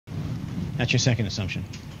That's your second assumption.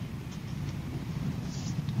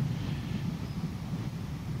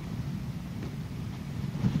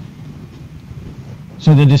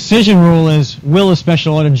 So the decision rule is, will a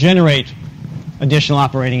special order generate additional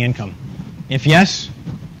operating income? If yes,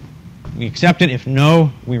 we accept it. If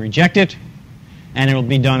no, we reject it. And it will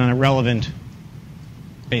be done on a relevant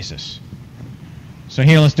basis. So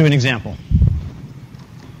here, let's do an example.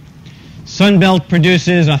 Sunbelt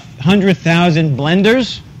produces 100,000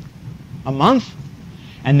 blenders a month,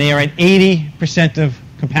 and they are at 80% of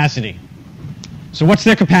capacity. So what's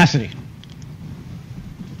their capacity?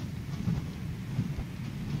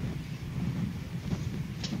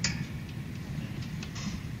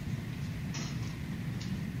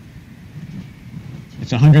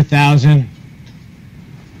 It's 100,000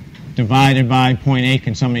 divided by 0.8.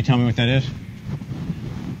 Can somebody tell me what that is?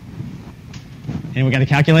 Anyone got a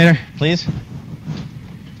calculator, please?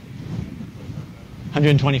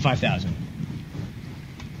 125,000.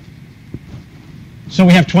 So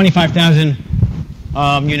we have 25,000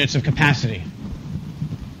 units of capacity.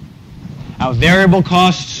 Our variable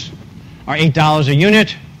costs are $8 a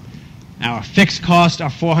unit. Our fixed costs are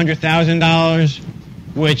 $400,000,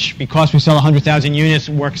 which, because we sell 100,000 units,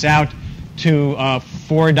 works out to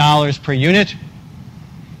 $4 per unit.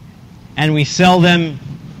 And we sell them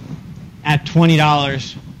at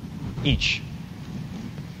 $20 each.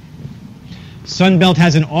 Sunbelt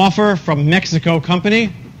has an offer from Mexico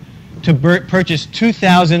company to purchase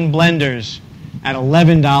 2,000 blenders at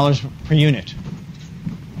 $11 per unit.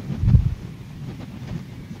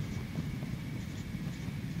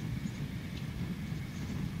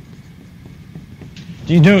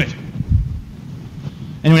 Do you do it?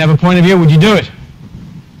 Anyone have a point of view? Would you do it?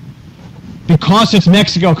 Because it's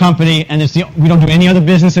Mexico company and we don't do any other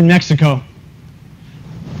business in Mexico,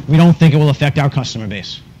 we don't think it will affect our customer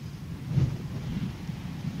base.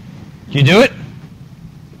 Do you do it?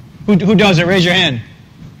 Who does it? Raise your hand.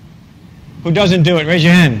 Who doesn't do it? Raise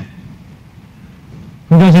your hand.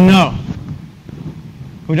 Who doesn't know?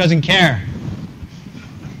 Who doesn't care?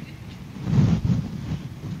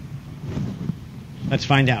 Let's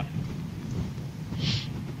find out.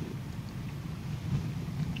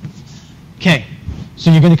 Okay,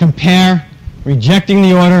 so you're going to compare rejecting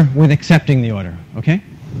the order with accepting the order, okay?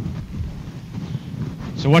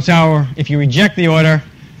 So what's if you reject the order,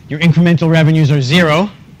 your incremental revenues are 0.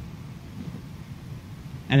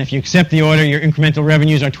 And if you accept the order, your incremental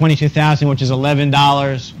revenues are $22,000, which is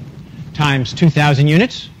 $11 times 2,000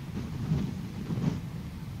 units.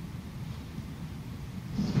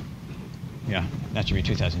 Yeah, that should be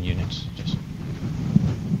 2,000 units.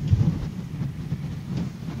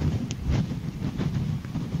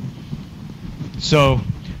 So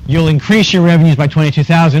you'll increase your revenues by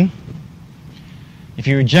 22,000. If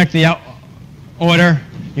you reject the order,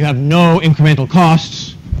 you have no incremental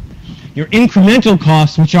costs. Your incremental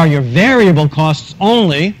costs, which are your variable costs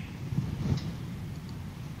only,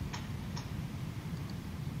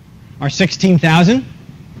 are 16,000,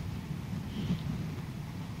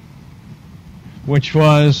 which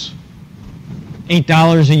was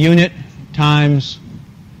 $8 a unit times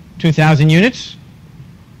 2,000 units.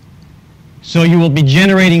 So you will be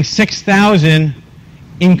generating 6,000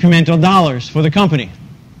 incremental dollars for the company.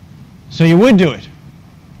 So you would do it.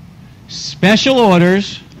 Special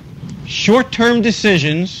orders, short-term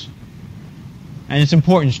decisions, and it's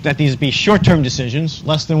important that these be short-term decisions,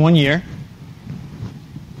 less than 1 year,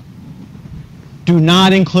 do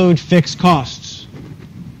not include fixed costs.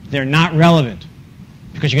 They're not relevant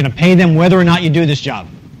because you're going to pay them whether or not you do this job.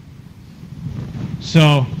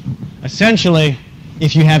 So essentially,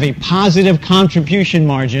 if you have a positive contribution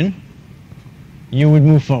margin, you would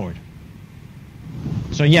move forward.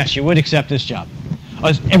 So yes, you would accept this job.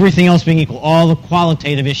 Everything else being equal, all the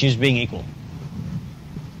qualitative issues being equal.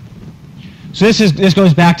 So this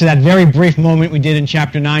goes back to that very brief moment we did in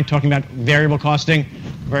Chapter 9 talking about variable costing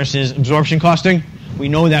versus absorption costing. We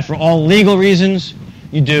know that for all legal reasons,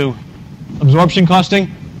 you do absorption costing,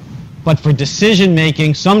 but for decision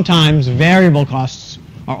making, sometimes variable costs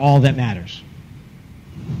are all that matters.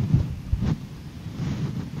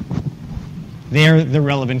 They're the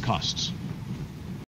relevant costs.